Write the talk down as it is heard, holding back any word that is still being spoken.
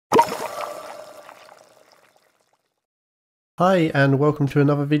Hi and welcome to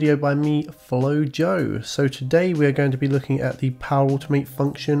another video by me, Flow Joe. So today we're going to be looking at the PowerAutomate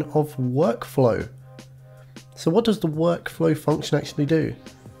function of workflow. So what does the workflow function actually do?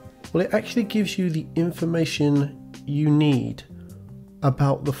 Well, it actually gives you the information you need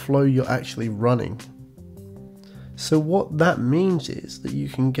about the flow you're actually running. So what that means is that you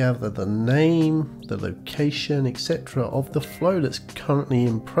can gather the name, the location, etc. of the flow that's currently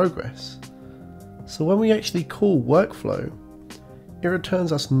in progress. So when we actually call workflow, it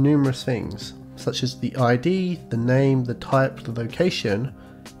returns us numerous things, such as the ID, the name, the type, the location,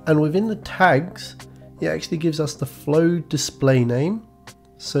 and within the tags, it actually gives us the flow display name,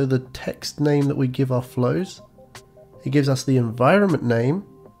 so the text name that we give our flows. It gives us the environment name,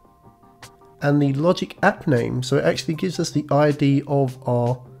 and the logic app name, so it actually gives us the ID of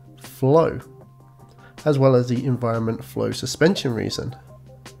our flow, as well as the environment flow suspension reason.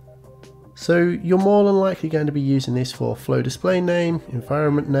 So you're more than likely going to be using this for flow display name,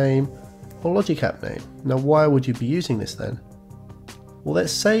 environment name, or logic app name. Now why would you be using this then? Well,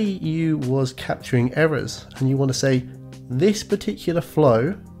 let's say you was capturing errors and you want to say this particular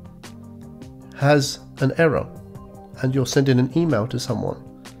flow has an error and you're sending an email to someone.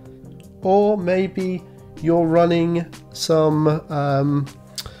 Or maybe you're running some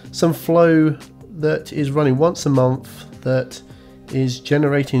flow that is running once a month that is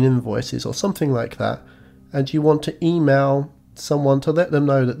generating invoices or something like that, and you want to email someone to let them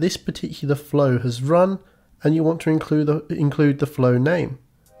know that this particular flow has run and you want to include the flow name.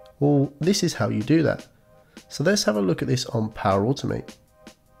 Well, this is how you do that. So let's have a look at this on PowerAutomate.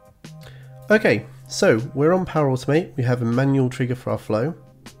 Okay, so we're on PowerAutomate. We have a manual trigger for our flow.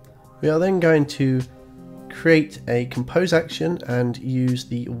 We are then going to create a compose action and use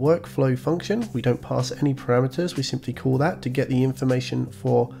the workflow function. We don't pass any parameters, we simply call that to get the information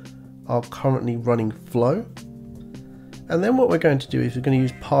for our currently running flow. And then what we're going to do is we're going to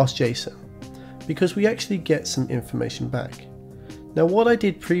use parse JSON because we actually get some information back. Now what I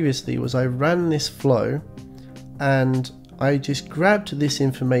did previously was I ran this flow and I just grabbed this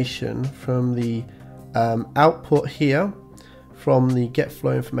information from the output here from the get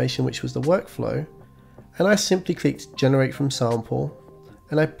flow information, which was the workflow, and I simply clicked generate from sample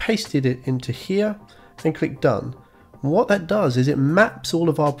and I pasted it into here and clicked done. And what that does is it maps all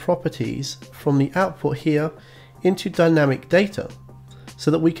of our properties from the output here into dynamic data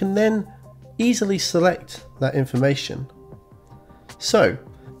so that we can then easily select that information. So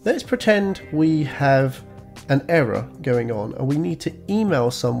let's pretend we have an error going on and we need to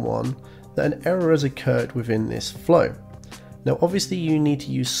email someone that an error has occurred within this flow. Now obviously you need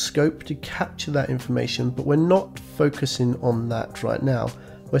to use scope to capture that information, but we're not focusing on that right now.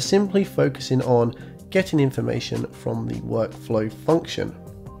 We're simply focusing on getting information from the workflow function.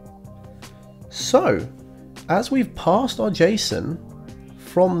 So as we've passed our JSON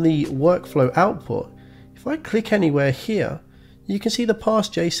from the workflow output, if I click anywhere here, you can see the parse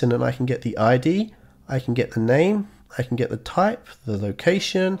JSON and I can get the ID, I can get the name, I can get the type, the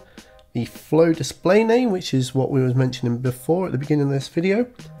location, the flow display name, which is what we was mentioning before at the beginning of this video,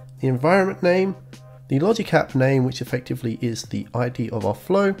 the environment name, the logic app name, which effectively is the ID of our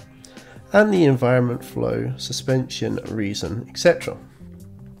flow, and the environment flow suspension reason, etc.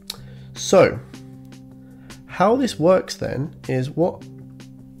 So how this works then is what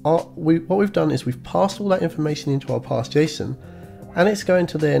we've done is we've passed all that information into our parse JSON, and it's going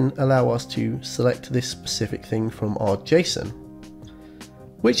to then allow us to select this specific thing from our JSON,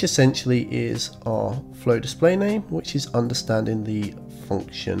 which essentially is our flow display name, which is understanding the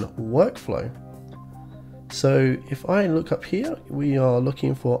function workflow. So if I look up here, we are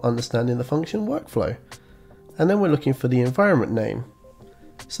looking for understanding the function workflow, and then we're looking for the environment name.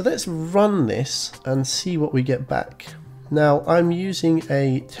 So let's run this and see what we get back. Now I'm using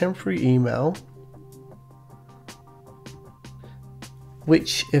a temporary email,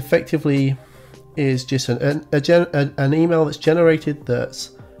 which effectively is just an email that's generated that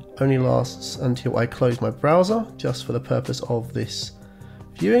only lasts until I close my browser, just for the purpose of this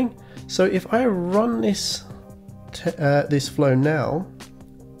viewing. So if I run this flow now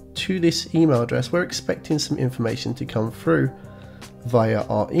to this email address, we're expecting some information to come through via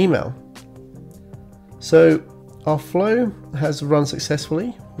our email. So our flow has run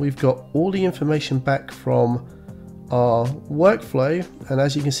successfully. We've got all the information back from our workflow, and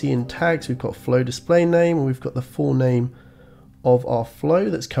as you can see in tags, we've got flow display name and we've got the full name of our flow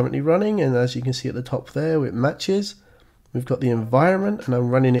that's currently running, and as you can see at the top there, it matches. We've got the environment and I'm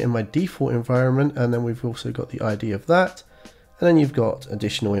running it in my default environment, and then we've also got the ID of that, and then you've got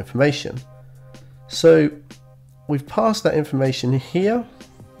additional information. So we've passed that information here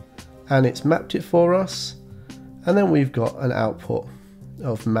and it's mapped it for us, and then we've got an output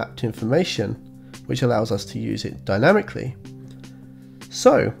of mapped information, which allows us to use it dynamically.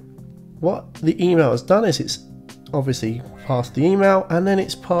 So what the email has done is it's obviously passed the email, and then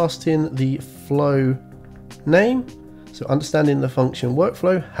it's passed in the flow name. So understanding the function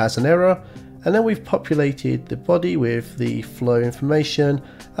workflow has an error, and then we've populated the body with the flow information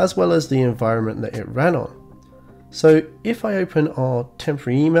as well as the environment that it ran on. So if I open our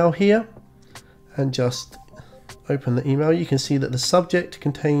temporary email here and just open the email, you can see that the subject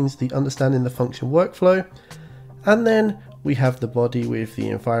contains the understanding the function workflow, and then we have the body with the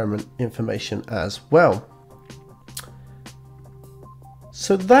environment information as well.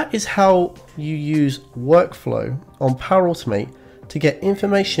 So that is how you use workflow on PowerAutomate to get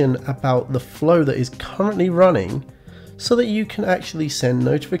information about the flow that is currently running, so that you can actually send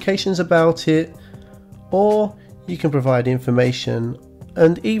notifications about it, or you can provide information,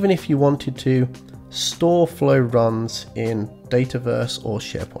 and even if you wanted to, store flow runs in Dataverse or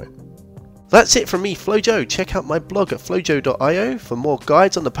SharePoint. That's it from me, FlowJo. Check out my blog at flowjo.io for more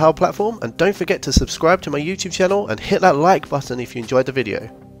guides on the Power Platform, and don't forget to subscribe to my YouTube channel and hit that like button if you enjoyed the video.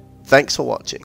 Thanks for watching.